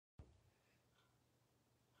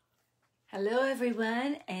Hello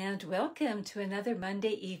everyone, and welcome to another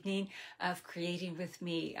Monday evening of Creating with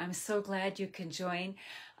me. I'm so glad you can join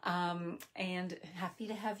and happy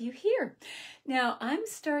to have you here. Now, I'm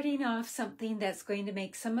starting off something that's going to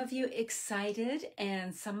make some of you excited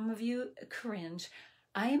and some of you cringe.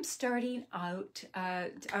 I am starting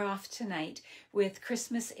off tonight with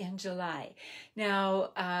Christmas in July.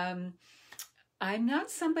 Now, I'm not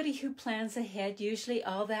somebody who plans ahead usually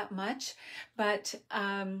all that much, but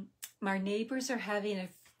my neighbors are having a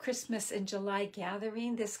Christmas in July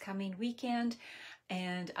gathering this coming weekend,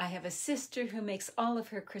 and I have a sister who makes all of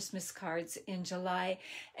her Christmas cards in July,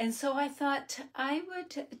 and so I thought I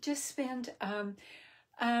would just spend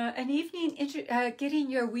an evening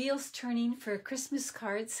getting your wheels turning for Christmas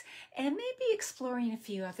cards and maybe exploring a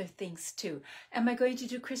few other things too. Am I going to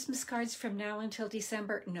do Christmas cards from now until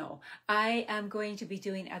December? No, I am going to be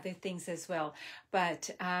doing other things as well.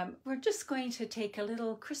 But we're just going to take a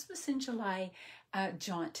little Christmas in July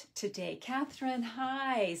jaunt today. Catherine,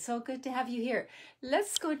 hi, so good to have you here.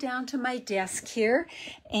 Let's go down to my desk here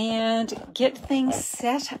and get things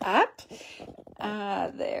set up.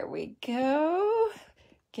 There we go.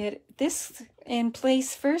 Get this in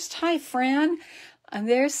place first. Hi, Fran.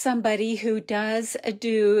 There's somebody who does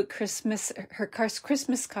do her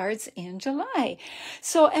Christmas cards in July.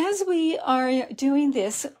 So as we are doing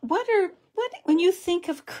this, when you think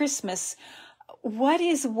of Christmas, what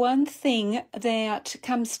is one thing that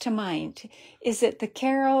comes to mind? Is it the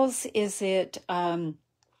carols? Is it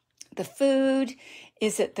the food?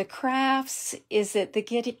 Is it the crafts? Is it the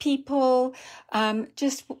giddy people?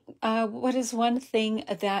 What is one thing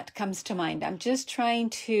that comes to mind? I'm just trying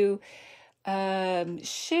to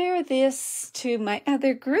share this to my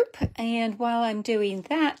other group. And while I'm doing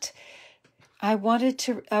that, I wanted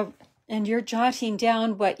to, and you're jotting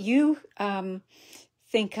down what you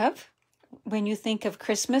think of when you think of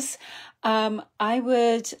Christmas. I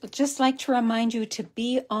would just like to remind you to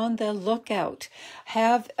be on the lookout.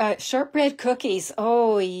 Have shortbread cookies.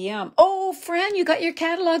 Oh, yum. Oh, Fran, you got your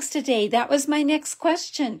catalogs today. That was my next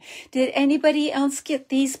question. Did anybody else get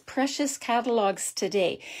these precious catalogs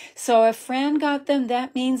today? So if Fran got them,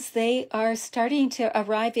 that means they are starting to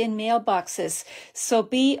arrive in mailboxes. So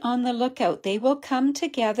be on the lookout. They will come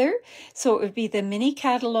together. So it would be the mini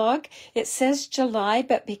catalog. It says July,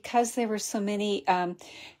 but because there were so many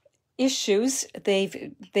issues,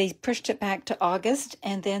 they pushed it back to August,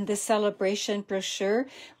 and then the celebration brochure,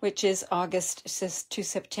 which is August to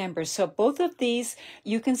September. So both of these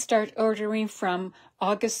you can start ordering from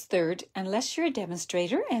August 3rd, unless you're a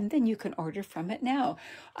demonstrator, and then you can order from it now.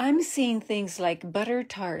 I'm seeing things like butter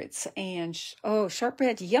tarts and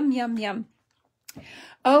shortbread, yum, yum, yum.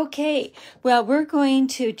 Okay, well, we're going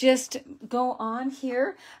to just go on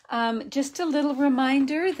here. Just a little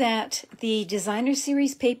reminder that the Designer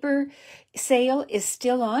Series paper sale is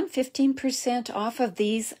still on, 15% off of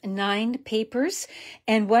these 9 papers.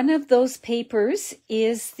 And one of those papers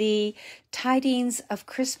is the Tidings of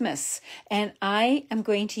Christmas. And I am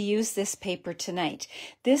going to use this paper tonight.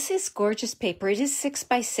 This is gorgeous paper. It is 6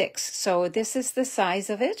 by 6. So this is the size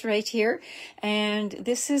of it right here. And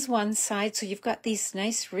this is one side. So you've got these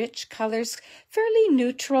nice rich colors, fairly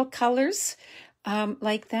neutral colors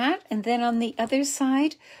like that. And then on the other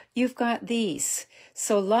side, you've got these.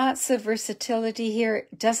 So lots of versatility here.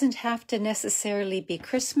 It doesn't have to necessarily be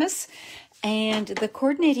Christmas. And the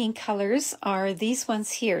coordinating colors are these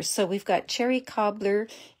ones here. So we've got Cherry Cobbler,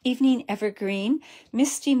 Evening Evergreen,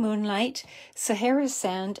 Misty Moonlight, Sahara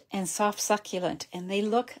Sand, and Soft Succulent. And they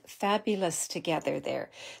look fabulous together there.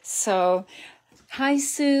 So hi,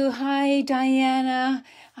 Sue. Hi, Diana.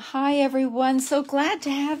 Hi, everyone. So glad to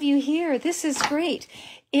have you here. This is great.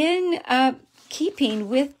 In keeping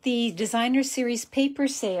with the Designer Series paper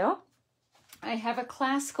sale, I have a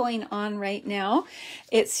class going on right now.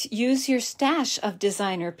 It's Use Your Stash of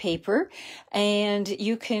Designer Paper, and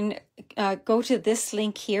you can go to this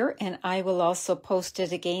link here, and I will also post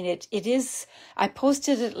it again. I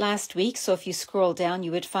posted it last week, so if you scroll down,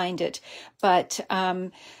 you would find it. But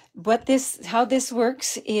how this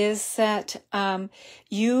works is that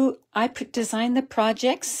I design the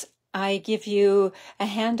projects. I give you a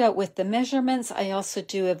handout with the measurements. I also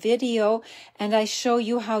do a video, and I show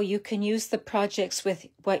you how you can use the projects with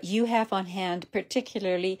what you have on hand,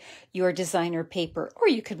 particularly your designer paper, or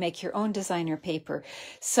you could make your own designer paper.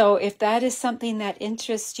 So if that is something that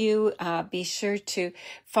interests you, be sure to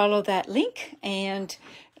follow that link and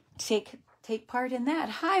take part in that.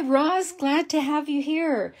 Hi, Roz, glad to have you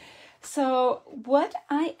here. So what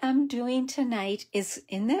I am doing tonight is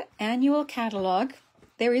in the annual catalog,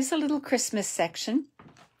 there is a little Christmas section,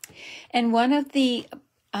 and one of the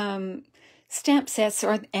stamp sets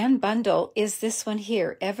and bundle is this one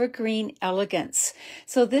here, Evergreen Elegance.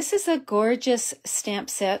 So this is a gorgeous stamp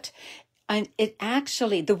set. And it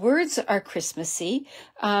actually, the words are Christmassy,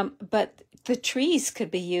 but the trees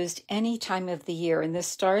could be used any time of the year, and the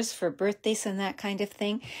stars for birthdays and that kind of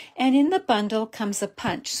thing. And in the bundle comes a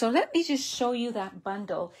punch. So let me just show you that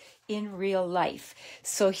bundle in real life.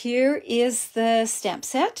 So here is the stamp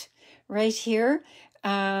set right here.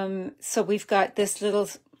 So we've got this little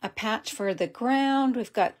a patch for the ground.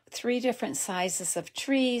 We've got 3 different sizes of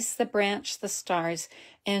trees, the branch, the stars,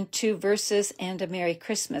 and 2 verses and a Merry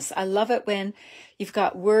Christmas. I love it when you've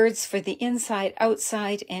got words for the inside,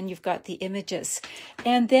 outside, and you've got the images.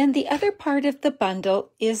 And then the other part of the bundle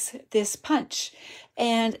is this punch.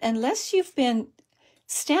 And unless you've been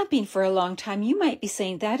stamping for a long time, you might be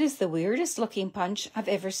saying, that is the weirdest looking punch I've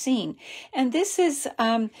ever seen. And this is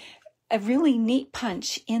a really neat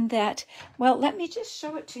punch in that, well, let me just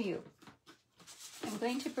show it to you. I'm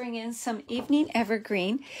going to bring in some evening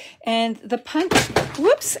evergreen and the punch,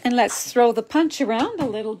 whoops, and let's throw the punch around a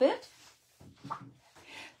little bit.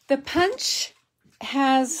 The punch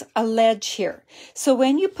has a ledge here. So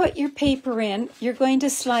when you put your paper in, you're going to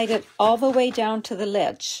slide it all the way down to the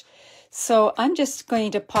ledge. So I'm just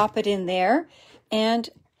going to pop it in there and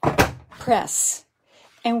press.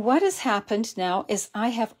 And what has happened now is I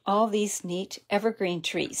have all these neat evergreen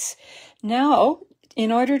trees. Now,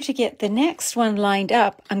 in order to get the next one lined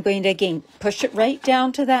up, I'm going to again push it right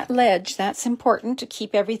down to that ledge. That's important to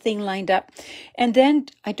keep everything lined up. And then,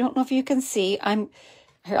 I don't know if you can see,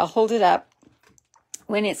 here, I'll hold it up.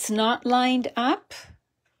 When it's not lined up,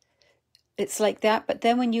 it's like that. But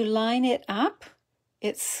then when you line it up,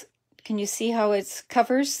 can you see how it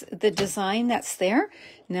covers the design that's there?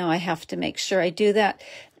 Now I have to make sure I do that.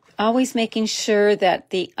 Always making sure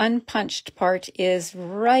that the unpunched part is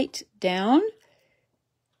right down.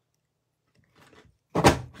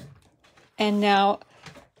 And now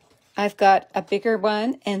I've got a bigger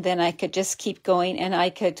one, and then I could just keep going, and I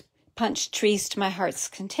could punch trees to my heart's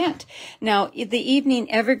content. Now, the evening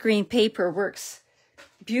evergreen paper works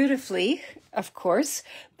beautifully, of course,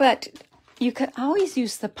 but you could always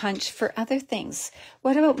use the punch for other things.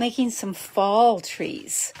 What about making some fall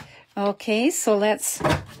trees? Okay, so let's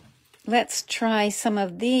try some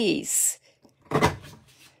of these.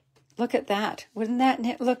 Look at that. Wouldn't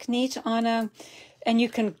that look neat on a, and you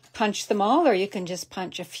can punch them all, or you can just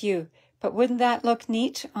punch a few. But wouldn't that look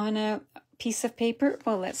neat on a piece of paper?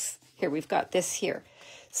 Well, here we've got this here.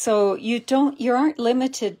 So you aren't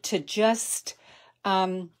limited to just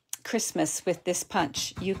Christmas with this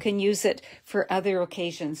punch. You can use it for other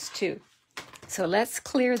occasions too. So let's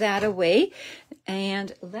clear that away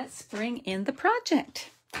and let's bring in the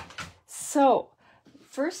project. So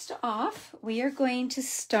first off, we are going to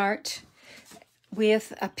start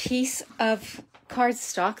with a piece of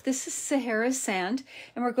cardstock. This is Sahara sand,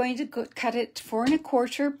 and we're going to cut it 4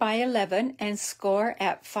 1/4 by 11 and score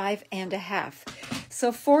at 5 1/2.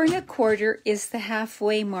 So 4 1/4 is the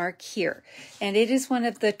halfway mark here, and it is one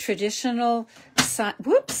of the traditional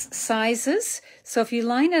sizes. So if you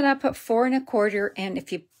line it up at 4 1/4, and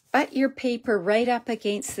if you butt your paper right up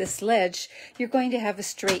against this ledge, you're going to have a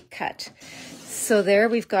straight cut. So there,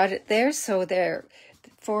 we've got it there. So there,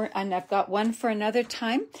 and I've got one for another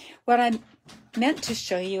time. What I meant to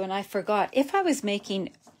show you, and I forgot, if I was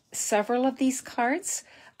making several of these cards,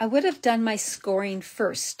 I would have done my scoring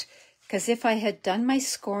first. Because if I had done my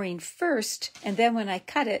scoring first, and then when I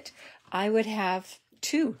cut it, I would have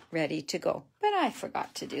 2 ready to go. But I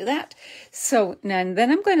forgot to do that. So then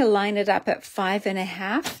I'm going to line it up at 5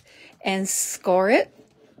 1/2 and score it.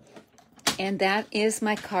 And that is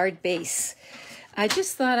my card base. I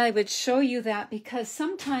just thought I would show you that because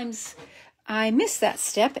sometimes I miss that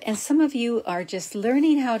step, and some of you are just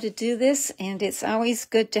learning how to do this, and it's always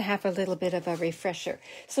good to have a little bit of a refresher.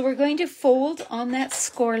 So we're going to fold on that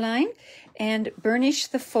score line and burnish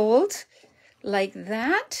the fold like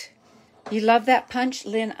that. You love that punch,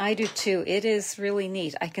 Lynn? I do too. It is really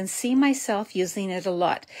neat. I can see myself using it a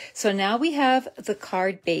lot. So now we have the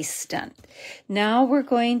card base done. Now we're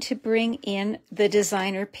going to bring in the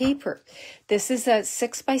designer paper. This is a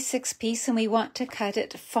 6 by 6 piece, and we want to cut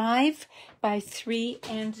it 5 by 3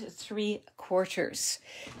 3/4.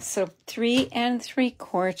 So 3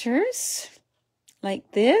 3/4,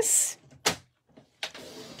 like this.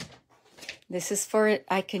 This is for it.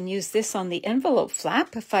 I can use this on the envelope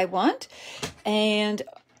flap if I want. And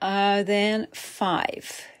then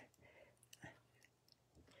 5.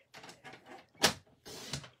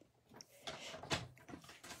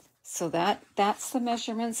 So that's the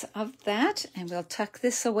measurements of that. And we'll tuck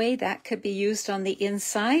this away. That could be used on the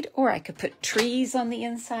inside, or I could put trees on the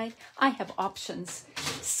inside. I have options,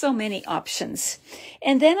 so many options.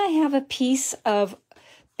 And then I have a piece of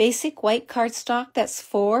basic white cardstock that's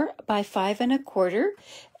 4 by 5 1/4.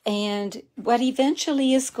 And what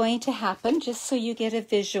eventually is going to happen, just so you get a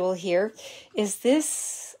visual here, is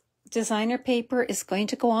this designer paper is going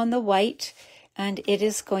to go on the white, and it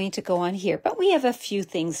is going to go on here. But we have a few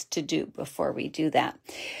things to do before we do that.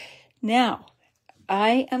 Now,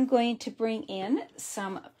 I am going to bring in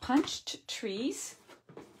some punched trees.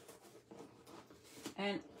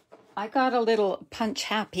 And I got a little punch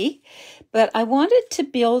happy, but I wanted to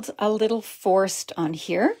build a little forest on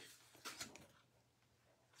here.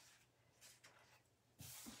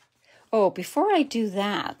 Oh, before I do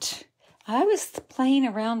that, I was playing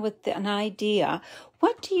around with an idea.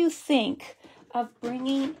 What do you think of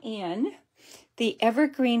bringing in the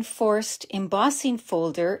Evergreen Forest embossing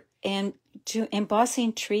folder and to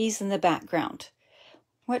embossing trees in the background?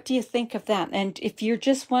 What do you think of that? And if you're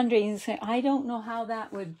just wondering and say, I don't know how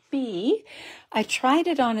that would be, I tried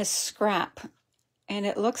it on a scrap and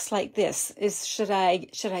it looks like this. Should I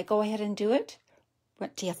go ahead and do it?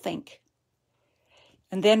 What do you think?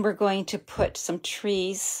 And then we're going to put some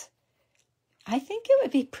trees. I think it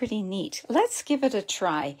would be pretty neat. Let's give it a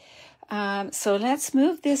try. So let's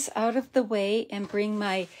move this out of the way and bring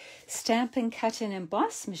my Stampin' Cut and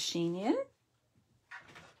Emboss machine in.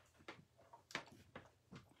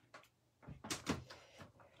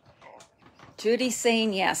 Judy's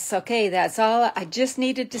saying yes. Okay, that's all. I just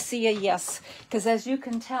needed to see a yes, because as you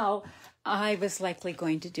can tell, I was likely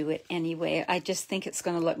going to do it anyway. I just think it's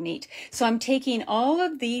going to look neat. So I'm taking all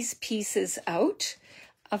of these pieces out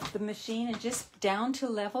of the machine and just down to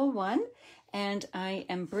level 1. And I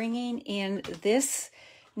am bringing in this.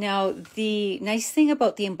 Now, the nice thing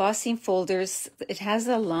about the embossing folders, it has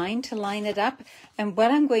a line to line it up. And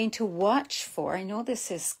what I'm going to watch for, I know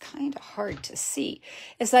this is kind of hard to see,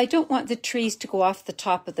 is I don't want the trees to go off the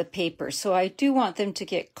top of the paper. So I do want them to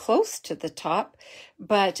get close to the top.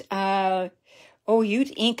 But, oh,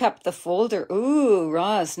 you'd ink up the folder. Ooh,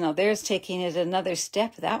 Roz, now there's taking it another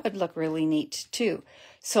step. That would look really neat too.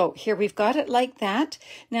 So here we've got it like that.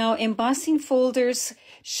 Now, embossing folders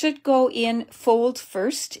should go in fold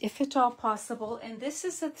first, if at all possible. And this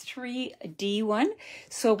is a 3D one.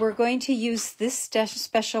 So we're going to use this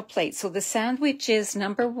special plate. So the sandwich is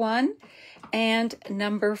number 1 and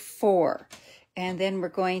number 4. And then we're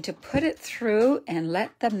going to put it through and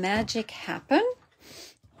let the magic happen.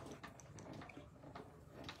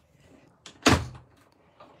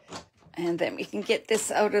 And then we can get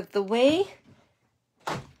this out of the way.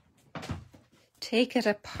 Take it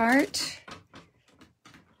apart.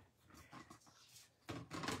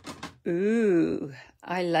 Ooh,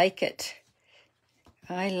 I like it.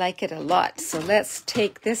 I like it a lot. So let's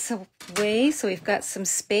take this away so we've got some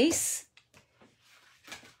space.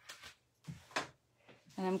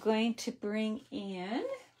 And I'm going to bring in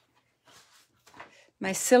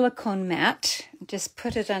my silicone mat. Just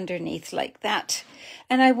put it underneath like that.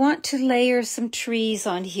 And I want to layer some trees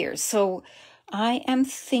on here. So I am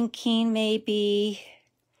thinking maybe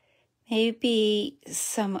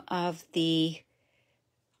some of the,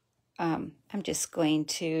 I'm just going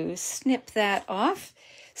to snip that off.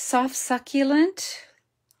 Soft succulent.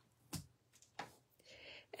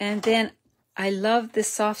 And then I love the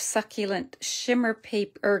soft succulent shimmer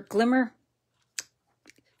paper, or glimmer,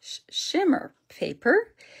 shimmer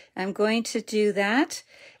paper. I'm going to do that.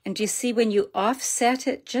 And you see when you offset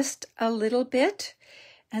it just a little bit,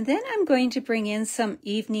 and then I'm going to bring in some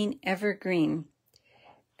evening evergreen,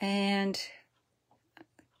 and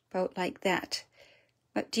about like that.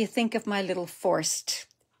 What do you think of my little forest?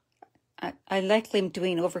 I likely am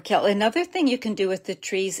doing overkill. Another thing you can do with the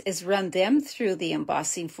trees is run them through the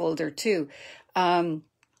embossing folder too. We're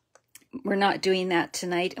not doing that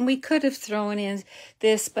tonight, and we could have thrown in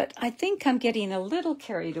this, but I think I'm getting a little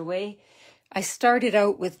carried away. I started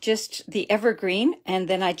out with just the evergreen, and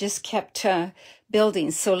then I just kept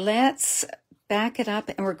building. So let's back it up,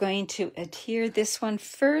 and we're going to adhere this one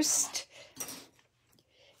first.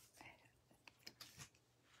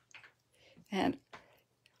 And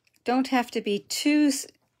don't have to be too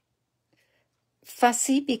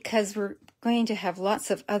fussy because we're going to have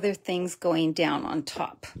lots of other things going down on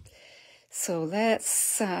top. So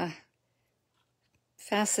let's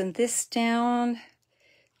fasten this down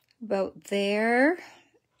about there.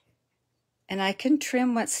 And I can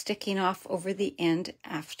trim what's sticking off over the end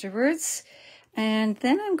afterwards. And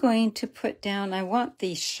then I'm going to put down, I want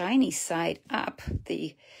the shiny side up,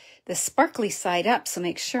 the the sparkly side up, so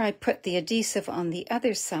make sure I put the adhesive on the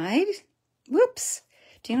other side. Whoops!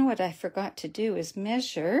 Do you know what I forgot to do is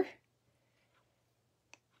measure?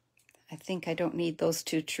 I think I don't need those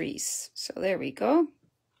 2 trees. So there we go.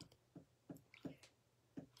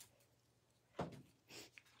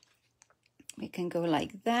 We can go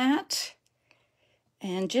like that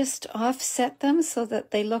and just offset them so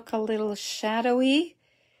that they look a little shadowy.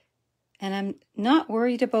 And I'm not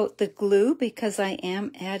worried about the glue because I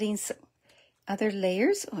am adding some other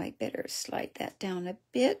layers. Oh, I better slide that down a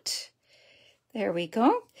bit. There we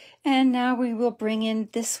go. And now we will bring in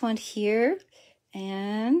this one here.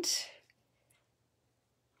 And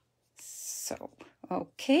so,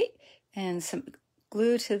 okay. And some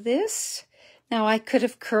glue to this. Now I could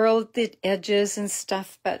have curled the edges and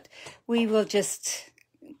stuff, but we will just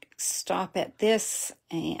stop at this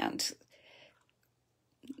and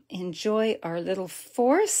enjoy our little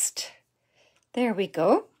forest. There we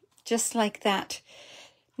go, just like that.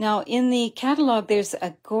 Now in the catalog, there's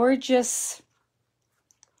a gorgeous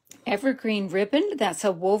evergreen ribbon. That's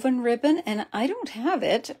a woven ribbon, and I don't have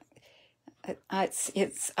it. I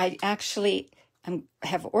actually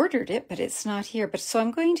have ordered it, but it's not here. But so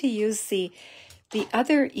I'm going to use the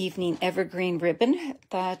other evening evergreen ribbon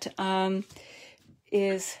that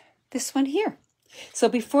is this one here. So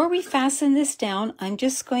before we fasten this down, I'm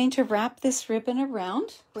just going to wrap this ribbon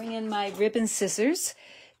around, bring in my ribbon scissors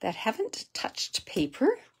that haven't touched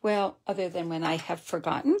paper, well, other than when I have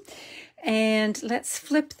forgotten. And let's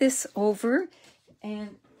flip this over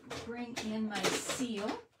and bring in my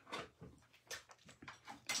seal.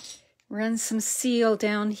 Run some seal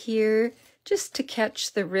down here just to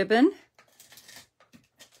catch the ribbon.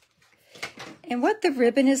 And what the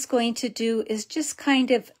ribbon is going to do is just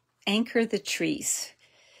kind of anchor the trees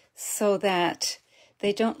so that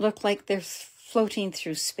they don't look like they're floating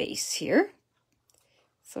through space here.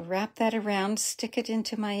 So wrap that around, stick it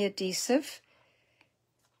into my adhesive.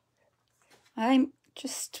 I'm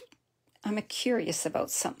curious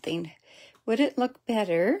about something. Would it look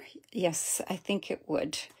better? Yes, I think it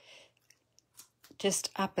would.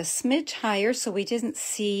 Just up a smidge higher so we didn't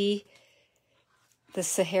see the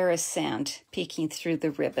Sahara sand peeking through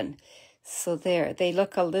the ribbon. So there, they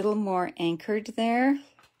look a little more anchored there.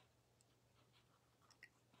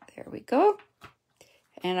 There we go.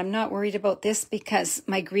 And I'm not worried about this because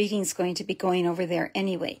my greeting's going to be going over there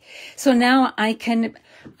anyway. So now I can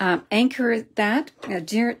anchor that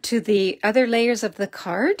to the other layers of the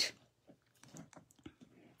card.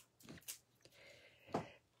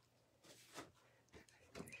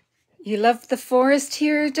 You love the forest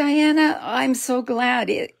here, Diana? I'm so glad.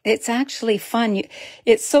 It's actually fun.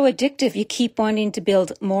 It's so addictive. You keep wanting to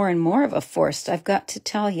build more and more of a forest. I've got to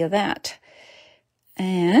tell you that.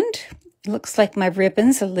 And it looks like my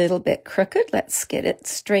ribbon's a little bit crooked. Let's get it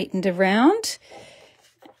straightened around.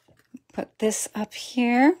 Put this up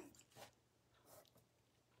here.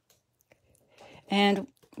 And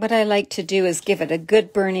what I like to do is give it a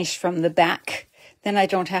good burnish from the back. Then I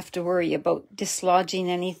don't have to worry about dislodging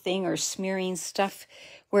anything or smearing stuff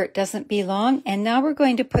where it doesn't belong. And now we're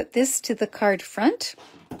going to put this to the card front.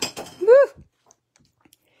 Woo!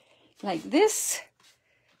 Like this.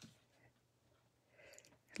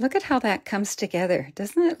 Look at how that comes together.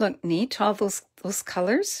 Doesn't it look neat, all those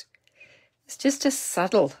colors? It's just a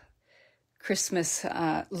subtle Christmas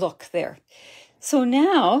look there. So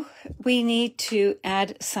now we need to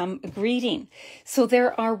add some greeting. So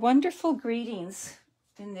there are wonderful greetings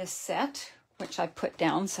in this set, which I put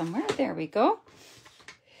down somewhere. There we go.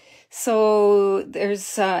 So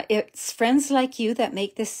there's it's friends like you that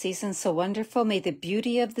make this season so wonderful. May the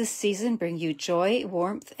beauty of this season bring you joy,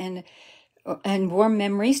 warmth, and warm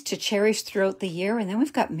memories to cherish throughout the year. And then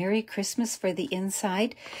we've got Merry Christmas for the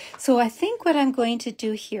inside. So I think what I'm going to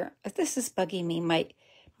do here, this is bugging me,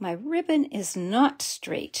 my ribbon is not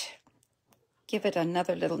straight. Give it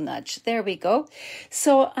another little nudge. There we go.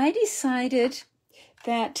 So I decided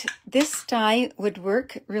that this die would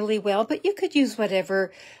work really well, but you could use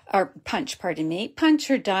whatever, or punch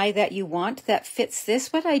or die that you want that fits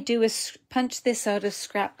this. What I do is punch this out of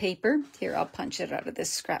scrap paper. Here, I'll punch it out of this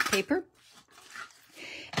scrap paper.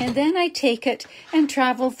 And then I take it and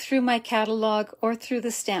travel through my catalog or through the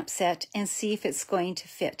stamp set and see if it's going to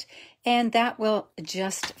fit. And that will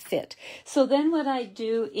just fit. So then what I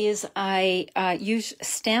do is I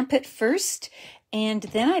stamp it first, and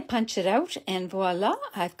then I punch it out, and voila,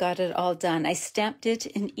 I've got it all done. I stamped it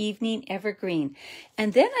in Evening Evergreen.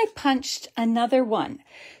 And then I punched another one.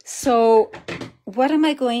 So what am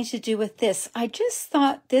I going to do with this? I just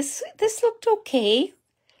thought this looked okay.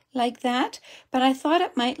 like that, but I thought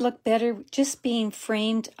it might look better just being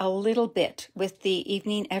framed a little bit with the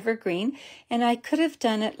evening evergreen, and I could have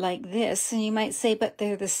done it like this. And you might say, but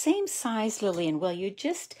they're the same size, Lillian. Well, you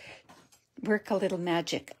just work a little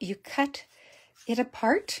magic. You cut it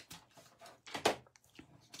apart,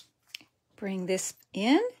 bring this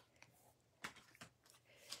in,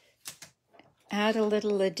 add a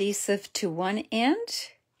little adhesive to one end,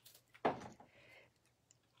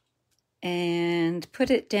 and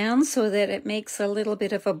put it down so that it makes a little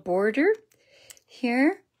bit of a border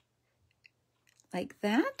here, like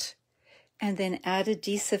that. And then add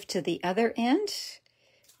adhesive to the other end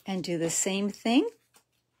and do the same thing.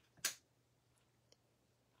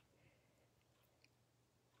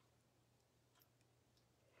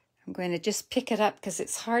 I'm going to just pick it up because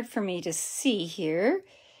it's hard for me to see here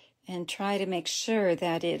and try to make sure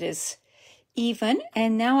that it is even.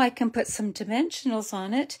 And now I can put some dimensionals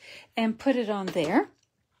on it and put it on there.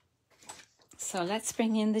 So let's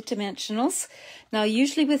bring in the dimensionals. Now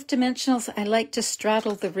usually with dimensionals I like to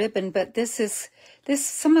straddle the ribbon, but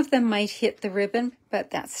some of them might hit the ribbon,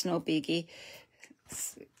 but that's no biggie.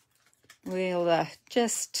 We'll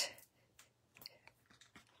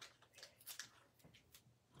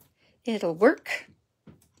it'll work.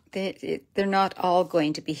 They're not all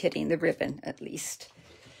going to be hitting the ribbon, at least.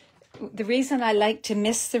 The reason I like to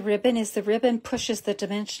miss the ribbon is the ribbon pushes the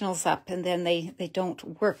dimensionals up and then they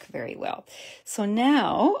don't work very well. So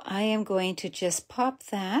now I am going to just pop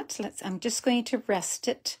that. I'm just going to rest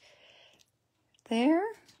it there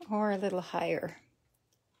or a little higher.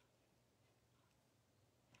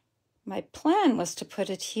 My plan was to put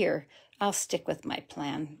it here. I'll stick with my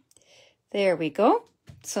plan. There we go.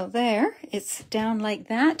 So there, it's down like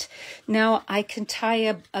that. Now I can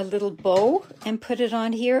tie a little bow and put it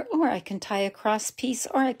on here, or I can tie a cross piece,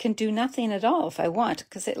 or I can do nothing at all if I want,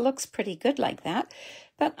 because it looks pretty good like that.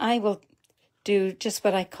 But I will do just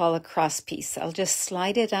what I call a cross piece. I'll just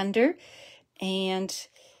slide it under and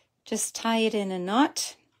just tie it in a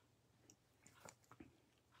knot.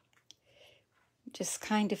 Just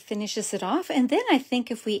kind of finishes it off. And then I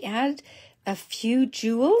think if we add a few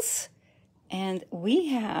jewels, and we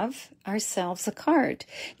have ourselves a card.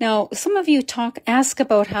 Now, some of you ask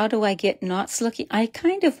about how do I get knots looking. I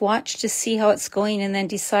kind of watch to see how it's going and then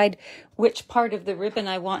decide which part of the ribbon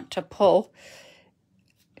I want to pull.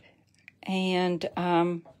 And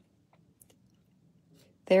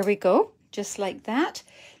there we go, just like that.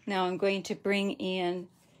 Now I'm going to bring in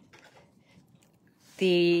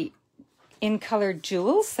the in-colored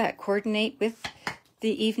jewels that coordinate with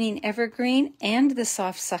the evening evergreen and the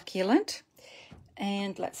soft succulent.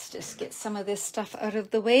 And let's just get some of this stuff out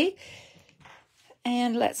of the way.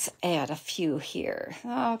 And let's add a few here.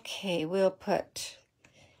 Okay, we'll put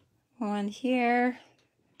one here,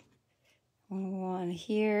 one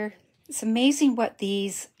here. It's amazing what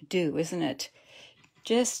these do, isn't it?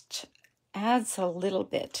 Just adds a little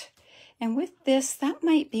bit. And with this, that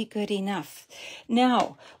might be good enough.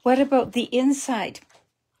 Now, what about the inside?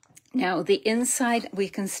 Now, the inside, we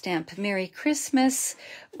can stamp Merry Christmas,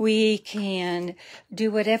 we can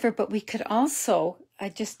do whatever, but we could also, I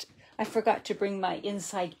forgot to bring my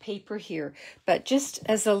inside paper here, but just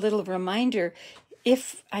as a little reminder,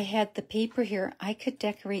 if I had the paper here, I could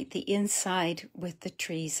decorate the inside with the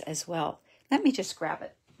trees as well. Let me just grab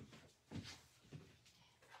it.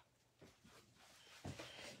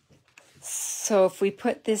 So if we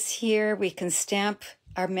put this here, we can stamp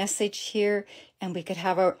our message here, and we could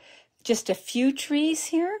have just a few trees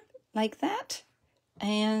here like that,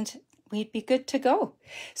 and we'd be good to go.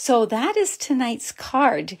 So that is tonight's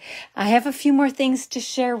card. I have a few more things to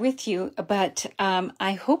share with you, but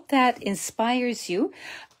I hope that inspires you.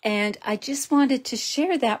 And I just wanted to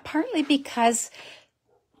share that partly because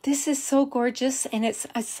this is so gorgeous, and it's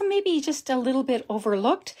maybe just a little bit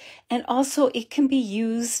overlooked, and also it can be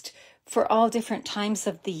used for all different times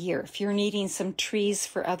of the year if you're needing some trees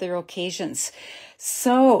for other occasions.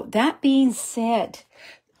 So that being said,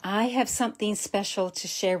 I have something special to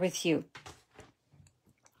share with you.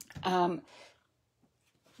 Joanne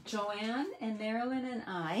and Marilyn and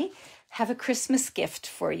I have a Christmas gift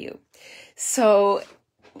for you. So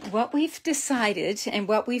what we've decided and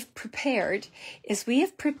what we've prepared is we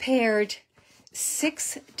have prepared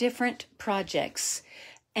 6 different projects.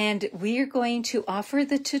 And we are going to offer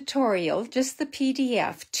the tutorial, just the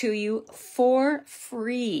PDF, to you for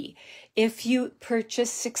free if you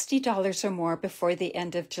purchase $60 or more before the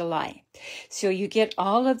end of July. So you get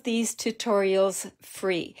all of these tutorials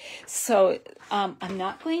free. So I'm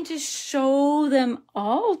not going to show them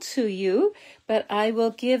all to you, but I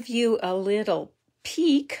will give you a little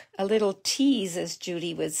peek, a little tease, as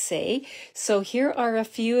Judy would say. So here are a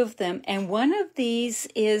few of them. And one of these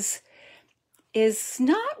is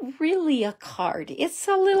not really a card. It's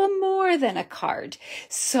a little more than a card.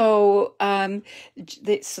 So,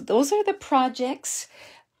 so those are the projects.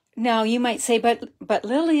 Now you might say, but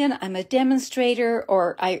Lillian, I'm a demonstrator,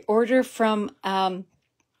 or I order from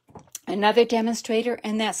another demonstrator,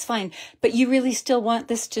 and that's fine. But you really still want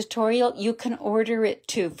this tutorial, you can order it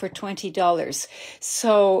too for $20.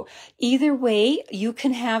 So either way, you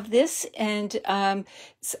can have this, and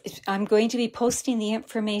I'm going to be posting the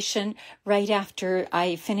information right after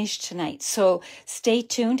I finish tonight. So stay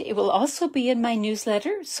tuned. It will also be in my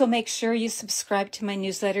newsletter, so make sure you subscribe to my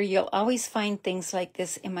newsletter. You'll always find things like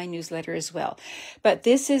this in my newsletter as well. But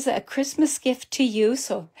this is a Christmas gift to you,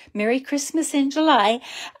 so Merry Christmas in July.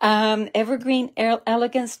 Evergreen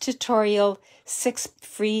Elegance tutorial, 6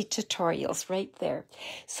 free tutorials right there.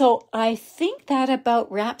 So I think that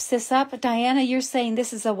about wraps this up. Diana, you're saying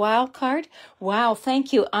this is a wild card? Wow,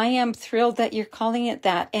 thank you. I am thrilled that you're calling it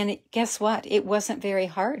that. And guess what? It wasn't very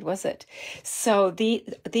hard, was it? So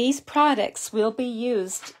these products will be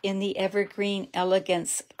used in the Evergreen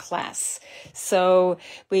Elegance class. So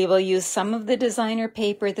we will use some of the designer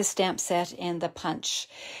paper, the stamp set, and the punch.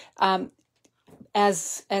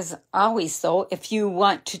 As always, though, if you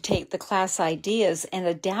want to take the class ideas and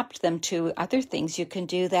adapt them to other things, you can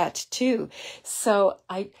do that too. So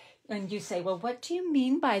and you say, well, what do you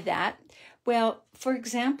mean by that? Well, for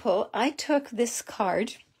example, I took this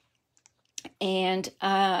card and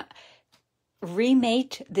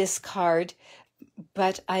remade this card,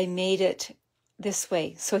 but I made it this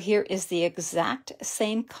way. So here is the exact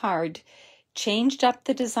same card, changed up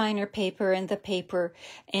the designer paper and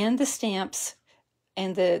the stamps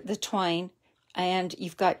and the twine, and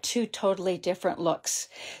you've got 2 totally different looks.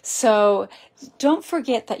 So don't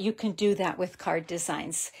forget that you can do that with card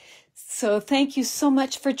designs. So thank you so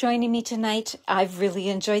much for joining me tonight. I've really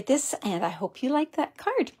enjoyed this, and I hope you like that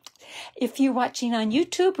card. If you're watching on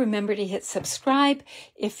YouTube, remember to hit subscribe.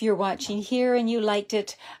 If you're watching here and you liked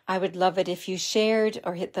it, I would love it if you shared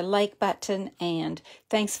or hit the like button, and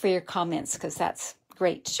thanks for your comments, because that's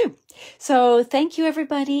great too. So thank you,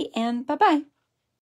 everybody, and bye-bye.